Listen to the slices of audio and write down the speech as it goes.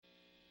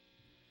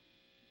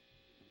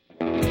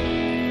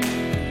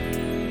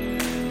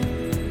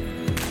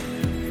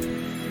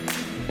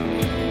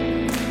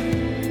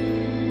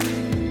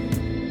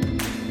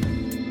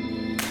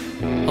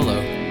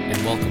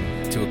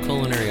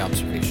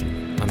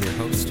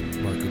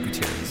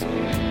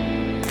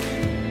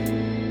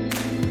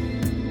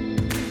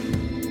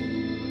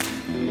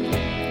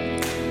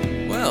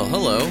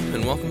hello,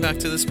 and welcome back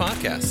to this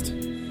podcast.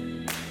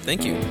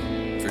 Thank you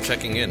for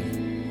checking in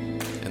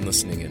and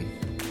listening in.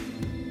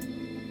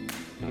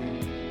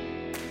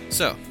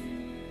 So,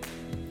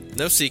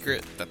 no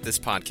secret that this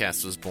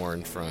podcast was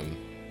born from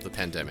the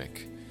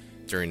pandemic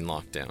during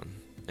lockdown,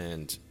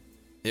 and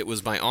it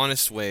was my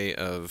honest way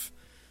of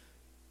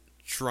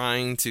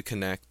trying to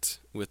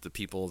connect with the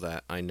people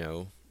that I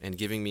know and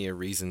giving me a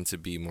reason to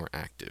be more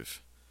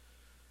active.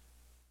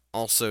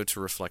 Also to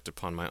reflect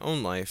upon my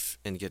own life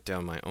and get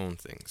down my own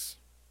things.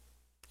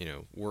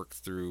 Work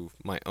through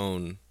my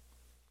own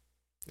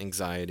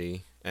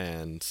anxiety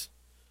and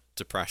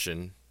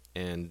depression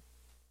and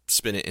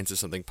spin it into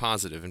something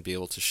positive and be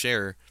able to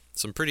share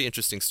some pretty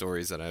interesting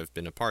stories that I've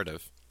been a part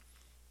of.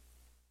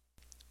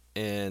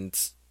 And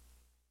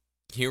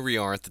here we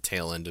are at the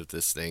tail end of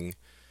this thing,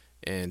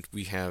 and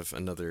we have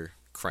another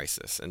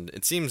crisis. And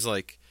it seems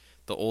like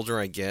the older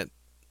I get,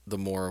 the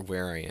more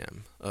aware I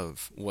am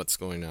of what's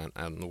going on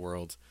out in the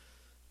world.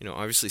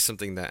 Obviously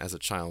something that as a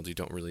child you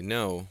don't really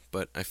know,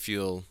 but I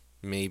feel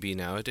maybe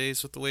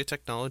nowadays with the way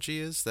technology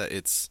is that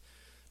it's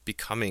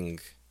becoming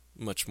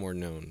much more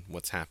known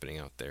what's happening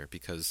out there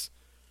because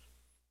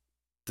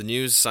the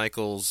news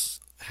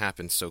cycles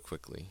happen so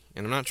quickly.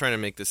 And I'm not trying to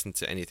make this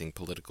into anything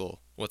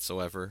political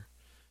whatsoever,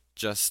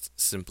 just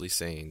simply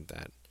saying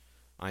that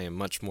I am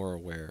much more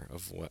aware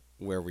of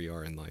where we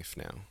are in life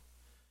now.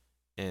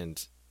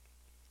 And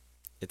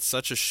it's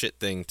such a shit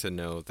thing to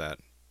know that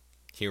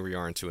here we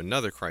are into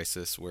another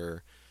crisis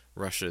where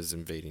Russia is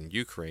invading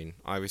Ukraine.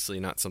 Obviously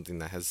not something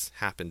that has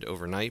happened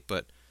overnight,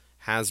 but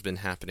has been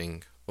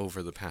happening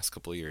over the past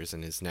couple of years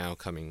and is now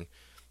coming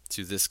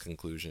to this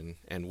conclusion.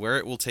 And where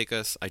it will take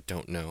us, I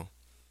don't know.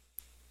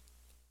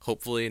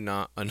 Hopefully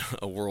not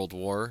a world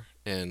war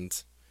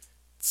and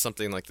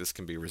something like this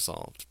can be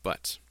resolved.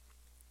 But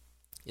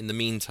in the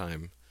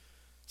meantime,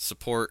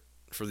 support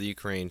for the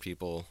Ukraine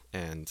people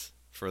and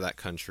for that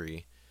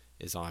country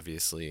is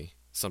obviously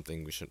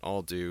something we should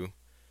all do.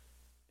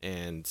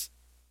 And,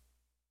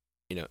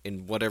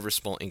 in whatever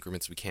small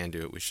increments we can do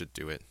it, we should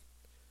do it.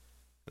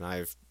 And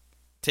I've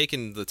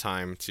taken the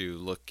time to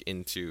look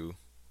into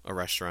a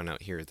restaurant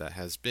out here that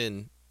has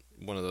been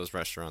one of those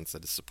restaurants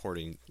that is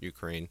supporting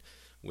Ukraine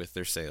with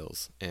their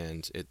sales.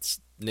 And its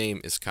name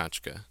is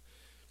Kachka.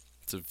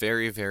 It's a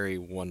very, very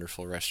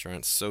wonderful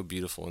restaurant. So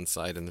beautiful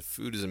inside, and the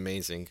food is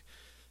amazing.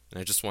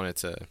 And I just wanted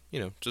to,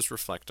 just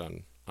reflect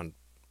on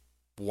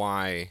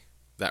why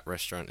that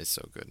restaurant is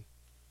so good.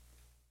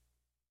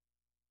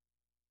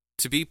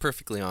 To be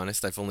perfectly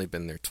honest, I've only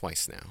been there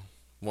twice now.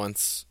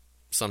 Once,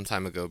 some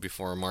time ago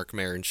before a Mark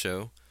Maron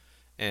show,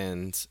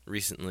 and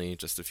recently,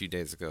 just a few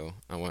days ago,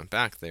 I went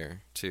back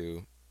there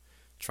to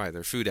try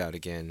their food out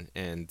again,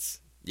 and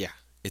yeah,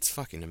 it's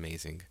fucking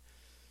amazing.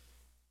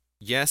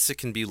 Yes, it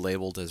can be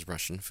labeled as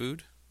Russian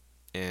food,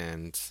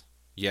 and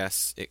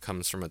yes, it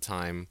comes from a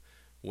time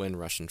when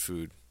Russian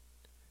food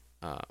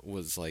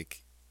was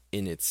like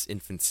in its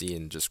infancy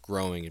and just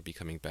growing and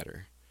becoming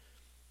better.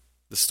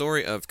 The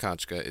story of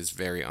Kachka is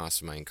very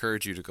awesome. I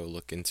encourage you to go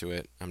look into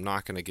it. I'm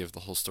not going to give the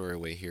whole story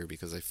away here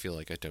because I feel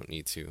like I don't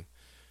need to.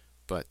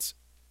 But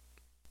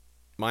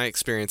my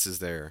experiences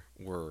there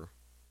were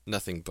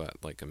nothing but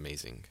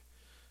amazing.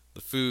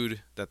 The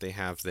food that they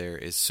have there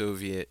is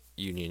Soviet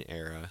Union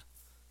era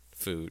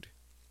food.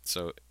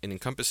 So it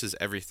encompasses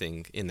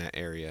everything in that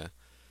area,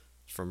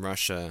 from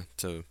Russia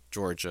to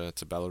Georgia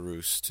to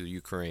Belarus to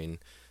Ukraine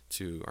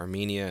to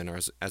Armenia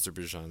and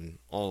Azerbaijan.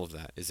 All of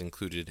that is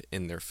included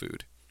in their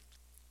food.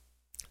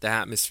 The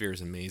atmosphere is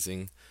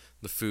amazing.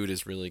 The food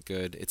is really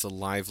good. It's a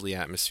lively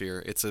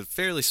atmosphere. It's a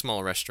fairly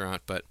small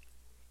restaurant, but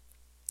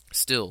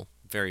still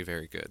very,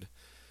 very good.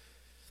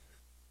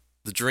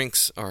 The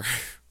drinks are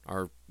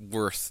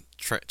worth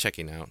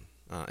checking out.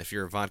 If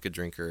you're a vodka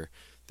drinker,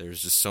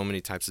 there's just so many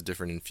types of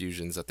different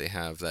infusions that they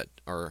have that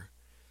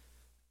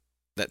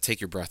take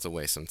your breath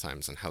away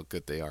sometimes on how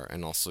good they are,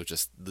 and also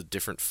just the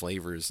different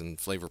flavors and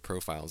flavor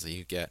profiles that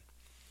you get.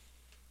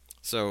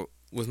 So,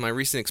 with my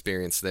recent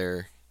experience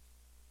there,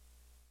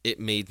 it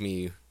made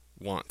me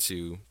want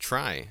to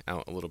try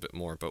out a little bit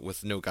more, but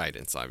with no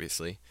guidance,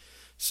 obviously.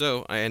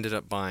 So, I ended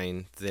up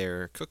buying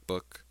their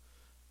cookbook,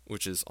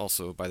 which is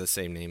also by the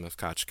same name of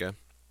Kachka.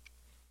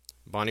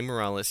 Bonnie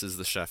Morales is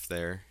the chef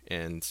there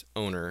and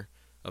owner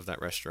of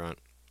that restaurant,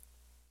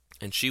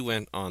 and she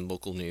went on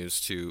local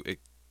news to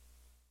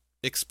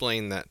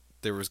explain that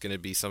there was going to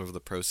be some of the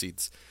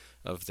proceeds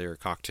of their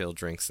cocktail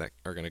drinks that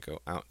are going to go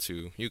out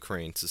to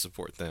Ukraine to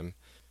support them.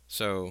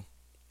 So,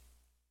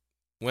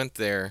 went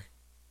there,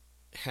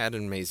 had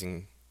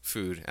amazing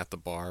food at the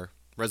bar.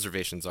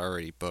 Reservations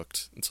already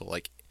booked until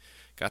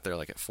got there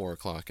at 4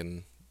 o'clock,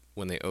 and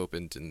when they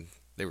opened, and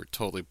they were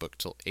totally booked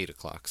till 8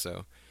 o'clock.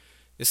 So,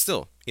 it's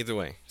still, either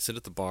way, sit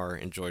at the bar,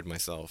 enjoyed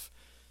myself.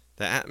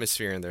 The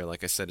atmosphere in there,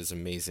 like I said, is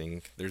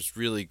amazing. There's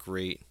really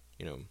great,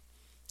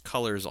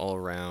 colors all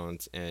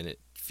around, and it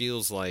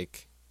feels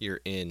like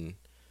you're in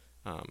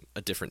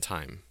a different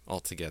time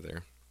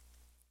altogether.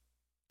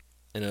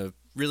 And a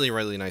really,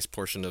 really nice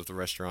portion of the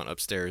restaurant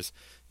upstairs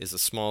is a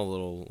small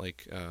little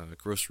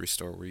grocery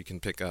store where you can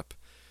pick up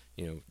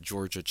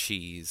Georgia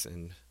cheese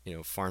and,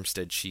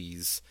 farmstead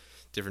cheese,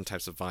 different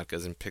types of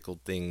vodkas and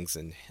pickled things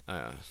and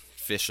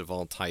fish of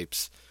all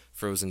types,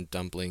 frozen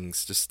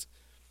dumplings, just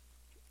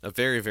a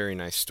very, very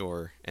nice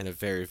store and a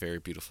very, very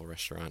beautiful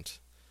restaurant.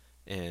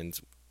 And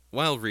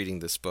while reading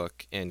this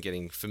book and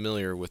getting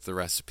familiar with the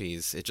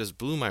recipes, it just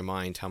blew my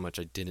mind how much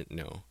I didn't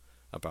know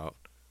about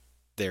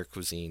their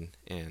cuisine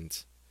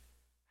and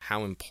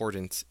how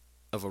important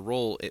of a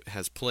role it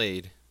has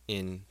played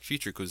in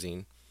future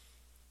cuisine.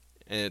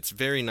 And it's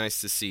very nice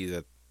to see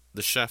that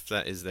the chef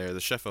that is there, the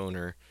chef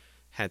owner,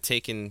 had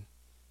taken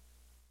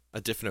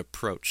a different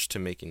approach to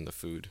making the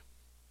food.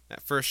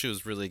 At first, she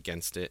was really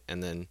against it,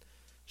 and then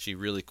she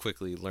really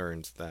quickly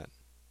learned that,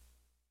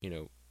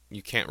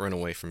 you can't run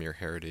away from your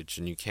heritage,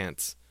 and you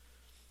can't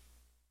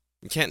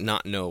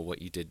not know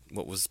what you did,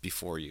 what was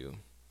before you.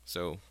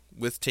 So,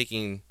 with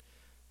taking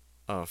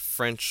a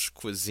French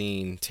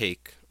cuisine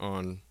take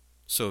on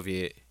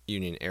Soviet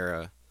Union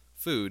era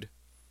food,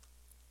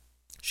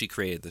 she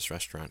created this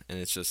restaurant, and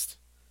it's just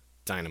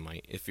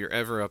dynamite. If you're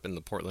ever up in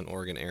the Portland,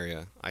 Oregon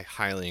area, I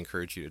highly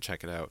encourage you to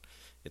check it out.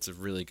 It's a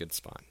really good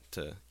spot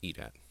to eat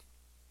at.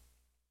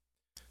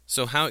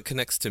 So how it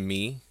connects to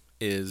me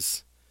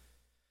is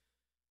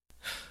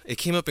it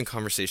came up in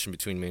conversation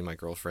between me and my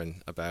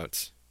girlfriend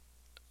about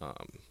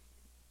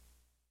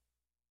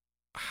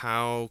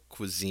how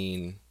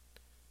cuisine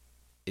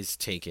is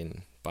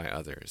taken by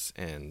others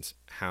and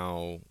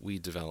how we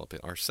develop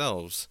it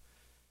ourselves,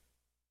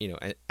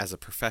 as a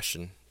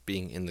profession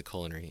being in the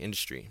culinary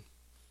industry.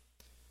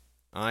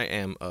 I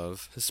am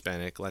of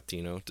Hispanic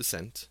Latino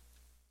descent.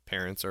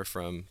 Parents are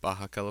from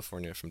Baja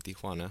California, from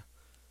Tijuana.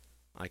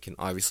 I can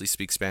obviously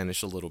speak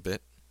Spanish a little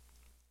bit,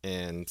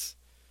 and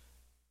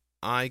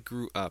I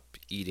grew up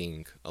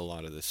eating a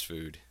lot of this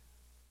food,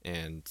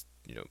 and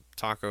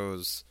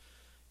tacos,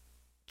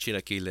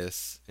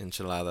 chilaquiles,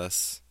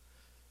 enchiladas,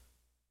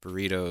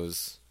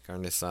 burritos,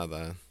 carne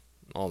asada,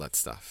 all that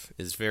stuff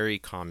is very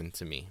common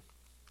to me.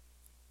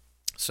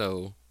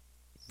 So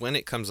when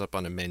it comes up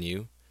on a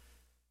menu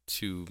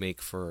to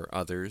make for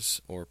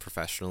others or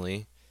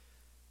professionally,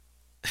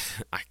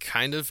 I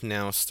kind of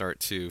now start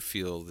to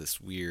feel this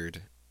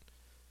weird,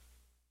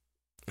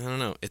 I don't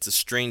know, it's a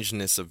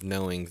strangeness of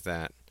knowing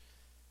that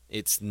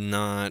it's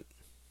not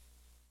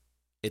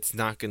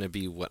going to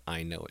be what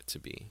I know it to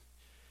be.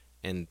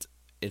 And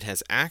it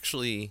has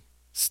actually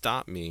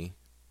stopped me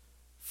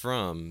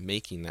from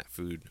making that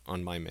food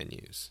on my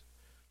menus.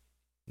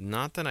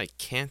 Not that I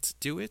can't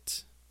do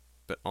it,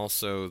 but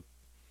also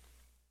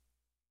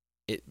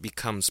it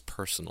becomes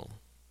personal.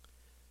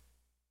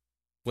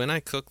 When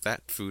I cook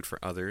that food for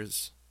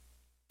others,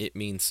 it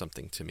means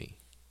something to me.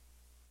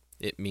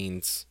 It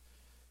means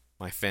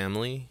my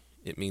family,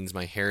 it means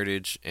my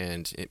heritage,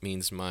 and it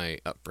means my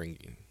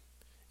upbringing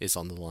is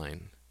on the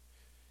line.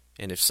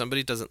 And if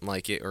somebody doesn't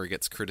like it or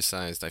gets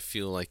criticized, I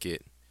feel like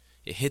it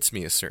hits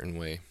me a certain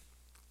way.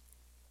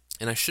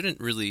 And I shouldn't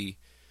really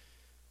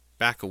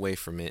back away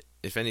from it.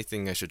 If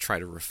anything, I should try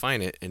to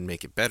refine it and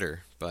make it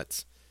better.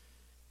 But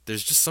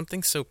there's just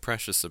something so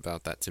precious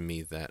about that to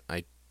me that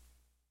I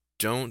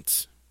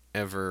don't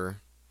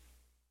ever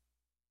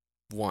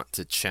want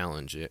to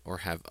challenge it or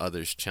have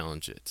others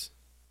challenge it.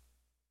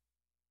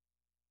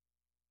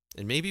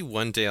 And maybe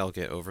one day I'll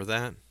get over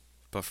that.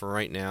 But for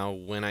right now,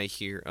 when I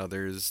hear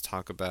others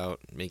talk about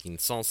making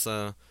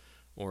salsa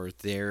or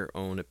their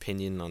own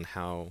opinion on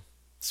how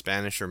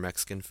Spanish or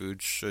Mexican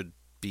food should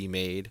be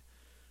made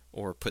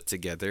or put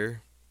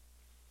together,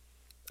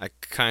 I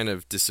kind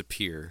of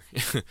disappear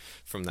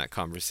from that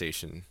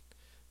conversation.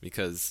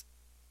 Because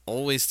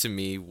always to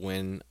me,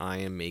 when I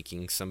am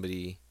making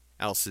somebody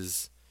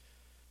else's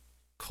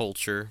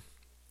culture,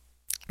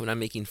 when I'm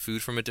making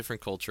food from a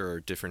different culture or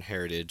different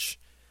heritage,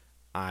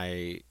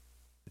 I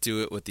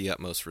do it with the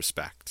utmost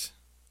respect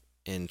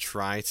and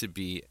try to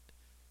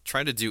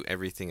do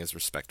everything as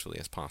respectfully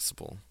as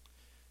possible.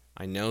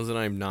 I know that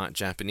I'm not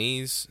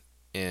Japanese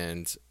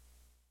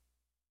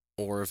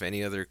or of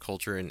any other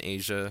culture in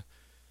Asia,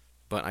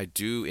 but I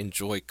do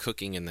enjoy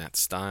cooking in that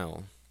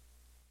style.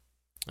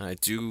 I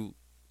do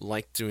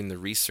like doing the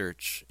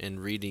research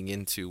and reading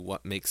into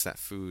what makes that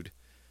food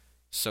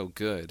so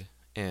good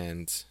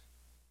and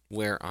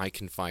where I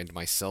can find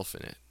myself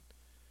in it.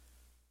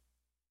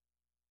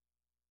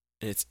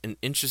 And it's an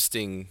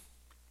interesting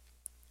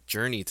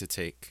journey to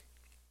take.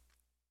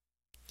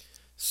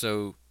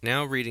 So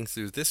now reading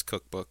through this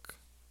cookbook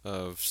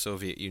of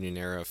Soviet Union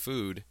era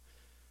food,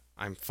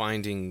 I'm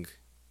finding,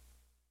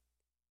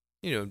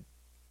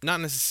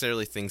 not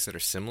necessarily things that are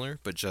similar,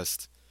 but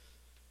just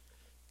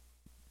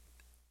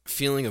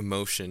feeling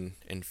emotion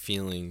and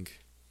feeling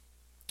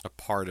a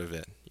part of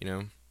it,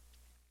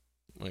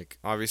 Like,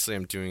 obviously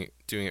I'm doing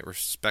it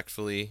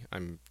respectfully.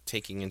 I'm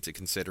taking into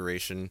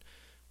consideration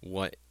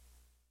what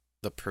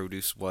the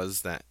produce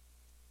was that,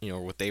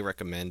 or what they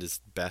recommend is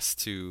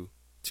best to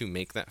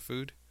make that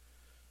food.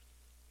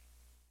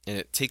 And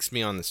it takes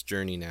me on this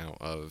journey now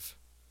of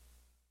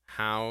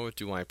how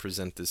do I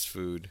present this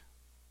food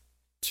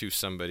to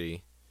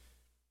somebody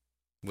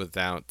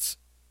without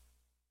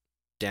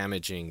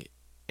damaging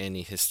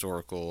any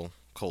historical,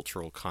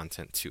 cultural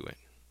content to it.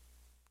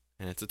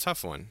 And it's a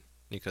tough one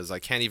because I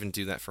can't even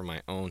do that for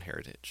my own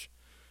heritage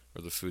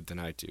or the food that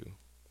I do.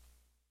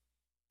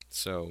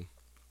 So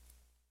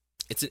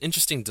it's an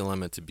interesting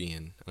dilemma to be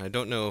in. And I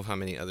don't know how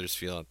many others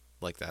feel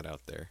like that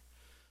out there.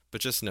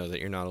 But just know that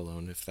you're not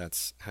alone if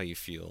that's how you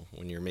feel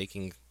when you're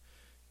making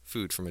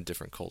food from a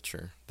different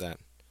culture. That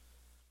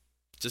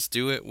just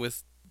do it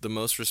with the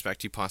most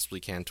respect you possibly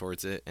can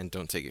towards it and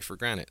don't take it for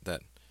granted.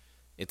 That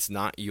it's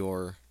not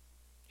your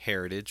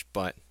heritage,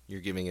 but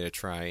you're giving it a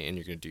try and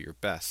you're going to do your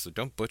best. So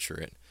don't butcher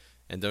it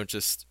and don't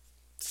just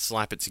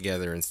slap it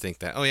together and think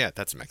that, oh yeah,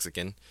 that's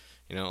Mexican.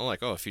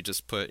 Like, oh, if you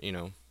just put,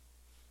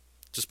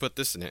 just put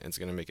this in it, it's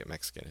going to make it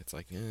Mexican. It's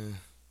like, it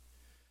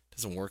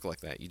doesn't work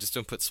like that. You just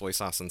don't put soy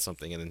sauce on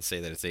something and then say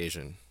that it's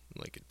Asian.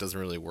 Like, it doesn't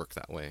really work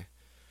that way.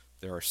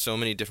 There are so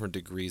many different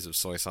degrees of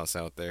soy sauce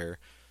out there.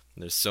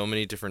 There's so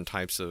many different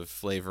types of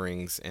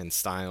flavorings and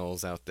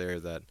styles out there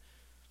that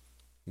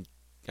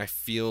I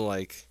feel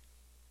like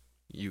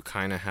you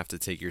kind of have to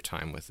take your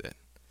time with it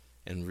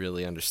and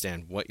really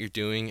understand what you're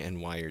doing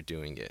and why you're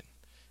doing it.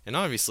 And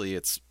obviously,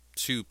 it's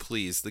to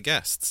please the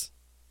guests.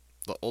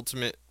 The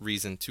ultimate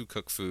reason to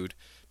cook food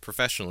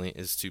professionally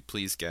is to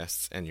please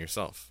guests and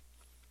yourself.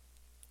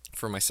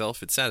 For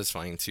myself, it's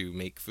satisfying to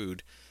make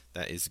food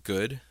that is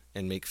good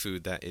and make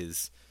food that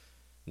is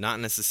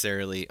not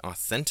necessarily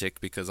authentic,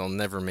 because I'll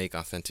never make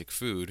authentic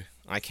food.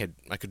 I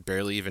could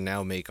barely even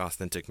now make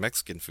authentic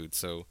Mexican food.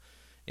 So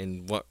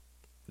in what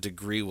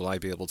degree will I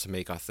be able to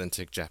make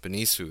authentic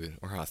Japanese food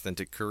or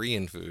authentic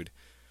Korean food?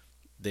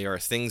 They are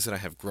things that I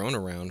have grown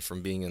around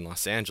from being in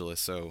Los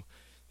Angeles. So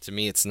to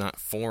me, it's not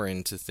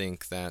foreign to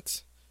think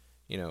that,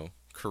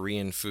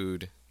 Korean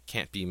food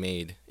can't be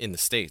made in the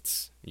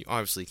States. You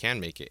obviously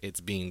can make it.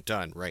 It's being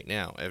done right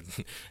now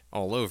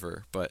all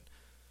over. But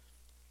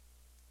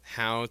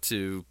how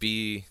to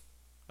be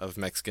of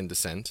Mexican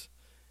descent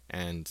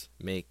and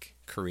make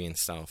Korean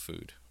style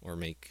food, or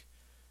make,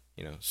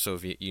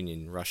 Soviet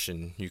Union,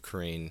 Russian,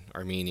 Ukraine,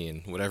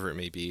 Armenian, whatever it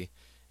may be,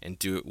 and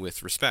do it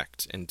with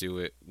respect and do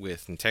it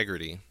with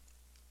integrity.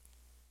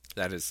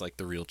 That is like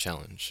the real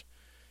challenge.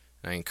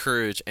 And I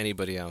encourage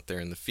anybody out there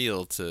in the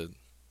field to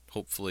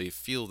hopefully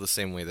feel the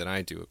same way that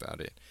I do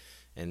about it,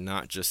 and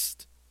not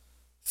just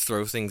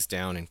throw things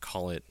down and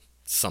call it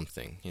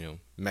something,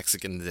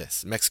 Mexican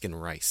this, Mexican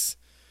rice.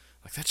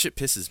 Like, that shit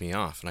pisses me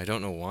off, and I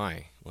don't know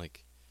why.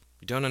 Like,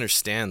 you don't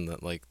understand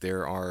that, like,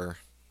 there are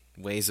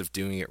ways of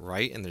doing it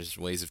right and there's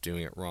ways of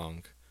doing it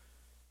wrong.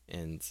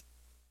 And,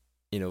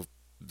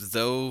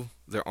 though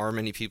there are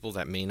many people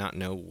that may not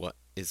know what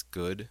is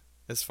good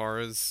as far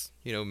as,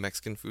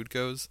 Mexican food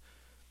goes,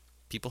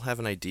 people have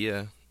an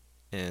idea,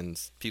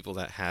 and people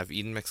that have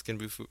eaten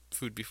Mexican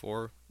food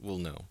before will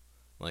know.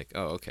 Like,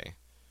 oh, okay,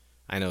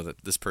 I know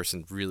that this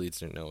person really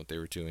didn't know what they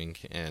were doing,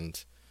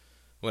 and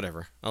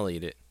whatever, I'll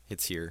eat it.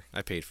 It's here.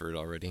 I paid for it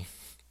already.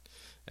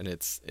 And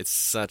it's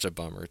such a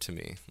bummer to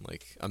me.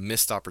 Like, a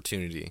missed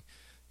opportunity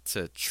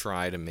to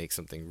try to make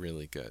something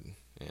really good.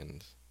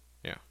 And,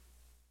 yeah.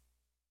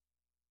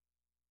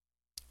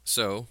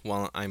 So,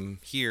 while I'm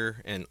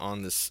here and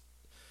on this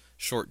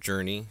short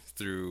journey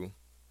through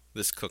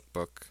this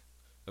cookbook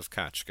of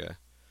Kachka,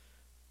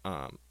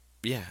 and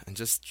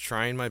just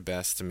trying my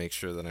best to make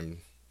sure that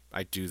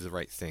I do the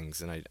right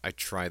things and I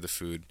try the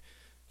food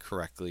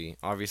correctly.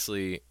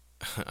 Obviously,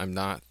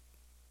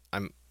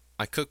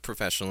 I cook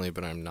professionally,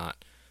 but I'm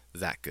not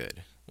that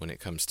good when it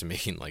comes to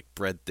making like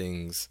bread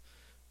things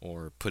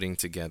or putting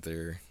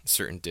together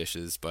certain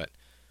dishes. But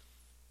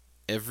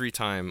every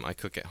time I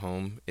cook at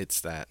home, it's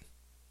that,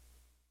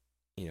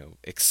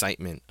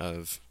 excitement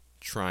of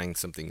trying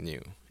something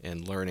new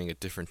and learning a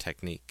different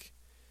technique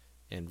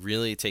and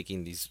really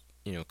taking these,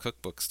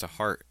 cookbooks to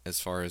heart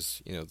as far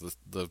as,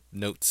 the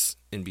notes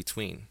in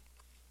between.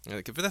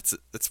 Like, if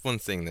that's one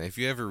thing that if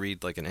you ever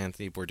read like an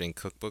Anthony Bourdain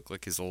cookbook,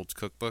 like his old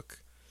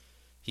cookbook,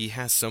 he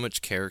has so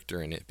much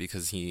character in it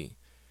because he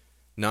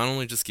not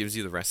only just gives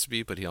you the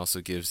recipe, but he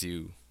also gives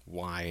you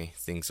why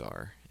things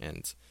are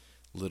and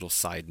little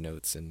side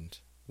notes and,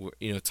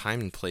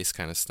 time and place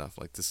kind of stuff.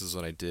 Like, this is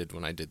what I did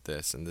when I did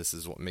this, and this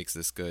is what makes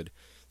this good.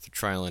 Through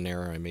trial and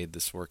error, I made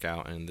this work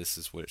out, and this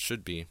is what it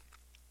should be.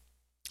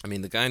 I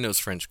mean, the guy knows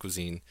French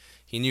cuisine.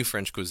 He knew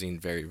French cuisine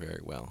very,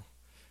 very well.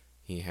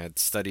 He had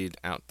studied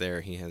out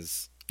there. He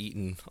has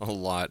eaten a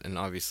lot, and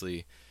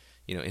obviously,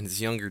 in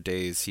his younger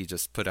days, he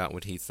just put out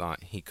what he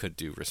thought he could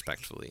do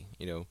respectfully.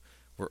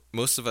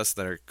 Most of us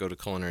that go to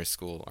culinary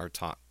school are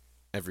taught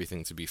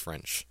everything to be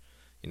French,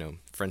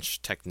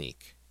 French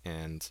technique.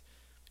 And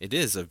it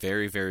is a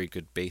very, very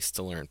good base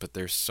to learn, but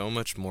there's so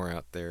much more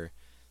out there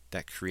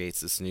that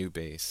creates this new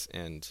base.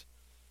 And,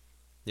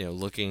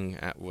 looking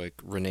at like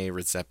Rene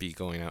Redzepi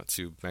going out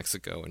to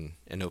Mexico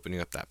and opening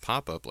up that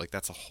pop-up, like,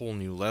 that's a whole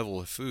new level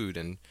of food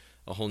and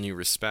a whole new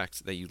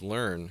respect that you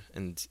learn.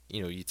 And,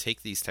 you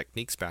take these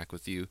techniques back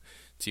with you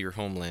to your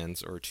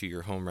homelands or to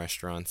your home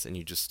restaurants, and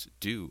you just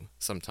do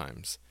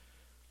sometimes.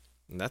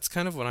 And that's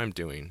kind of what I'm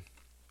doing.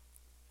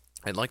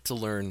 I'd like to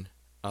learn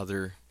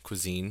other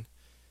cuisine,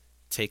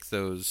 take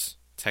those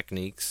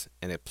techniques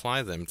and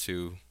apply them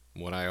to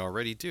what I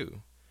already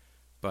do.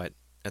 But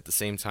at the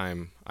same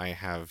time, I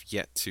have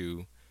yet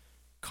to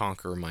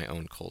conquer my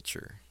own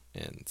culture.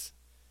 And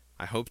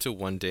I hope to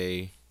one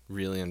day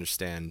really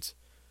understand,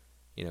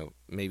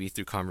 maybe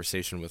through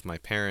conversation with my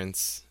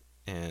parents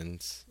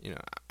and,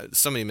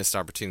 so many missed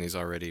opportunities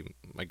already.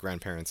 My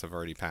grandparents have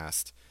already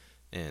passed,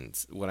 and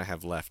what I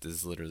have left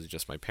is literally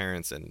just my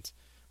parents and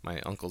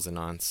my uncles and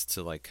aunts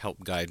to like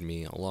help guide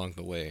me along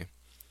the way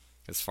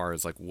as far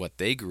as like what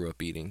they grew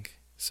up eating.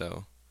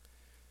 So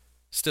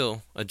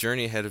still a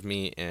journey ahead of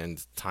me,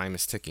 and time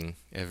is ticking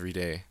every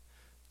day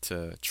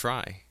to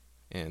try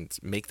and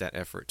make that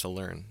effort to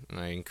learn. And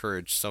I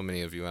encourage so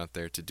many of you out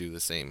there to do the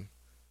same.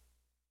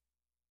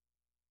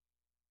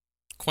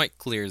 Quite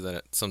clear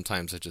that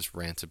sometimes I just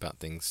rant about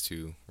things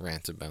to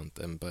rant about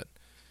them, but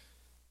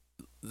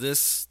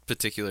this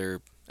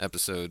particular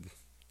episode,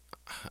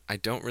 I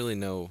don't really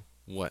know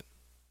what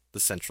the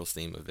central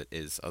theme of it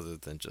is other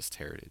than just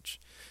heritage.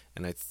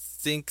 And I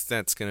think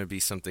that's going to be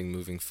something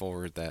moving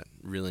forward that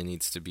really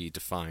needs to be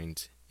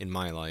defined in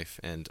my life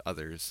and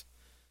others.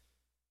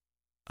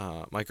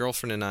 My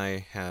girlfriend and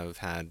I have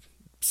had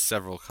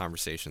several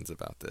conversations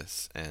about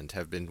this and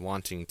have been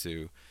wanting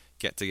to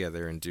get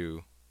together and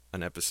do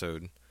an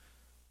episode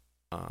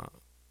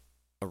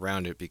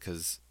around it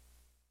because,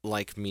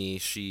 like me,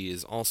 she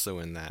is also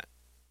in that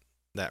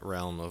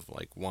realm of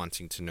like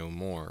wanting to know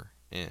more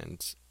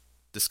and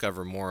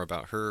discover more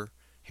about her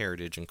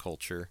heritage and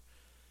culture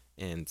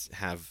and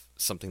have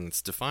something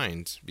that's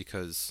defined,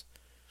 because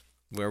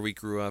where we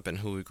grew up and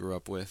who we grew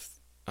up with,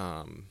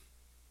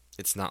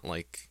 it's not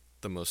like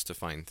the most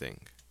defined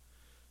thing.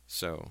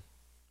 So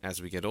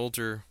as we get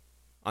older,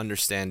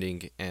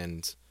 understanding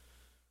and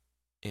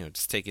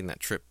just taking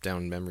that trip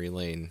down memory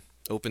lane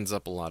opens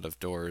up a lot of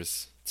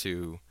doors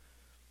to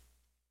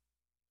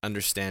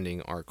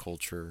understanding our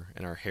culture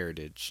and our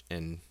heritage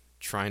and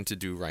trying to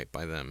do right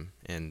by them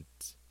and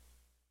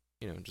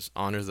just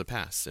honor the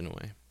past in a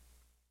way.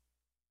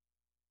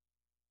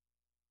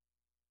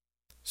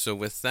 So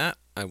with that,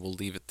 I will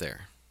leave it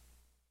there.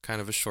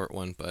 Kind of a short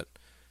one, but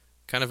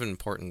kind of an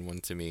important one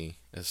to me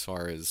as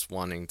far as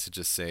wanting to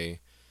just say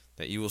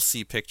that you will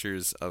see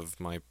pictures of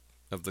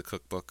the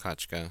cookbook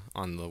Kachka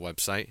on the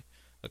website,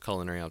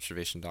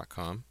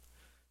 aculinaryobservation.com.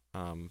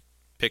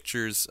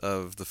 Pictures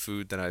of the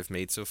food that I've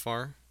made so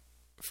far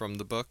from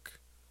the book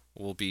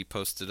will be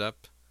posted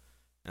up,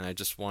 and I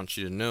just want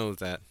you to know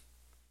that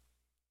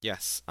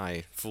yes,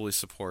 I fully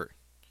support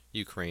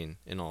Ukraine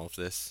in all of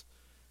this.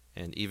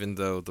 And even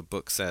though the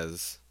book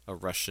says a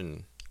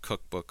Russian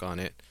cookbook on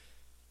it,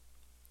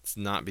 it's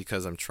not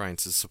because I'm trying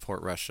to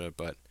support Russia,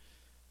 but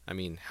I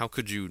mean, how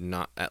could you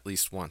not at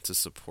least want to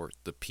support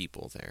the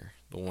people there?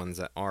 The ones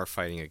that are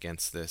fighting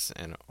against this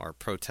and are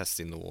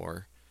protesting the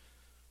war.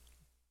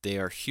 They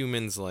are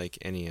humans like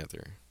any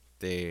other.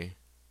 They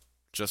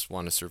just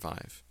want to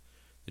survive.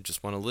 They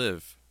just want to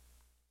live.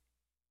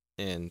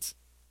 And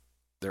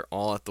they're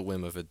all at the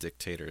whim of a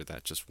dictator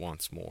that just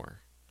wants more.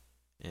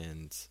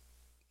 And,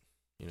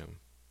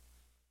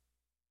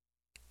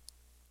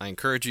 I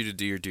encourage you to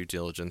do your due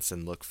diligence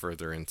and look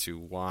further into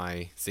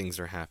why things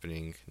are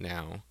happening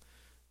now,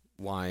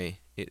 why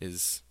it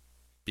is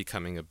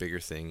becoming a bigger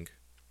thing.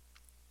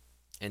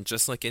 And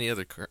just like any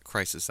other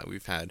crisis that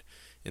we've had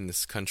in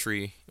this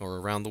country or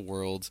around the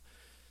world,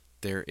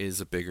 there is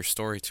a bigger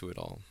story to it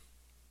all.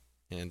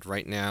 And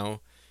right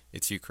now,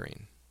 it's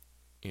Ukraine.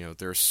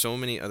 There are so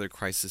many other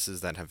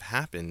crises that have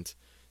happened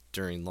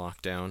during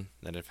lockdown,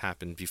 that have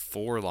happened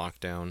before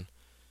lockdown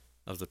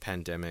of the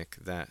pandemic,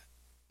 that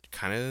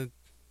kind of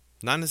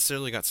not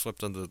necessarily got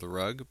swept under the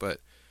rug, but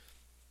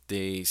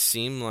they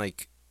seem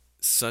like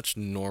such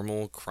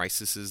normal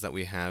crises that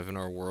we have in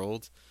our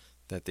world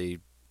that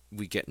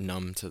we get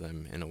numb to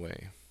them in a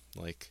way.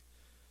 Like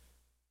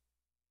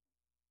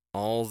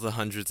all the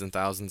hundreds and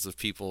thousands of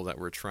people that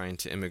were trying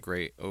to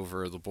immigrate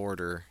over the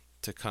border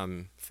to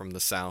come from the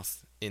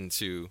South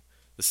into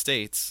the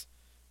States,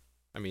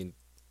 I mean,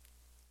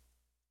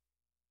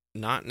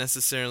 not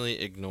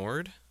necessarily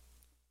ignored.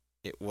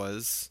 It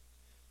was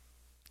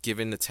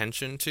given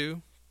attention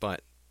to,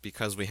 but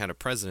because we had a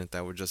president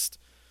that would just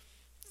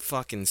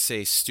fucking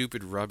say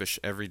stupid rubbish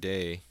every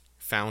day,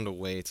 found a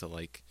way to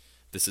like,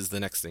 this is the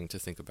next thing to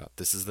think about.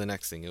 This is the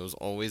next thing. It was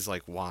always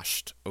like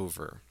washed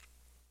over.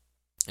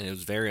 And it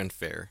was very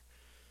unfair.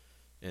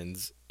 And,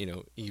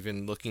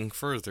 even looking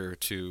further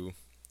to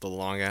the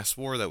long-ass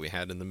war that we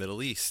had in the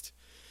Middle East.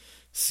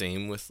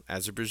 Same with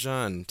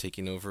Azerbaijan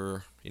taking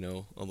over,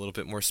 a little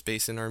bit more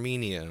space in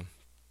Armenia.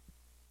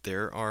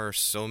 There are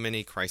so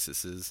many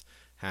crises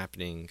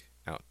happening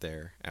out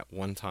there at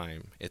one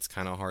time. It's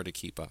kind of hard to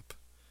keep up.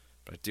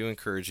 But I do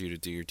encourage you to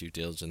do your due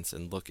diligence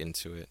and look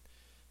into it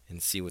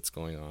and see what's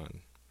going on.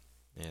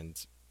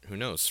 And who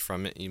knows,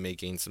 from it you may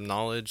gain some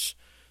knowledge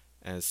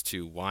as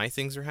to why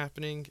things are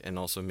happening, and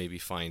also maybe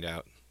find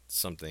out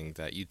something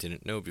that you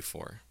didn't know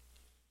before.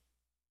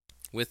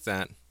 With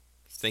that,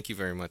 thank you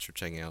very much for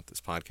checking out this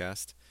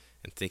podcast,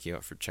 and thank you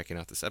for checking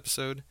out this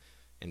episode,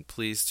 And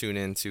please tune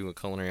in to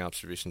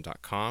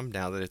culinaryobservation.com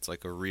now that it's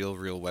like a real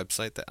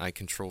website that I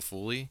control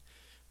fully.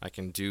 I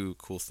can do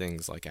cool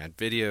things like add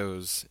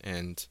videos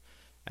and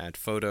add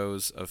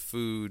photos of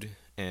food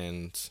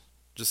and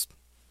just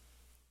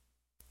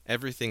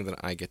everything that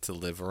I get to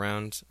live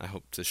around. I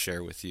hope to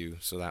share with you,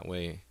 so that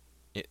way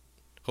it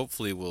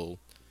hopefully will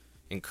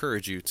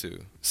encourage you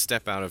to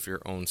step out of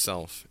your own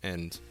self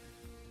and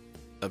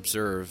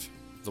observe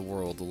the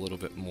world a little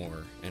bit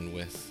more, and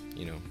with,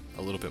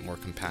 a little bit more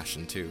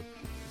compassion too.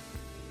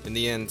 In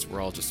the end,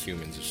 we're all just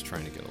humans just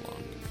trying to get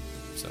along.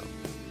 So,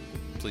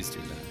 please do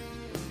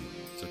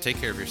that. So take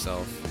care of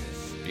yourself.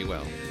 Be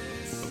well.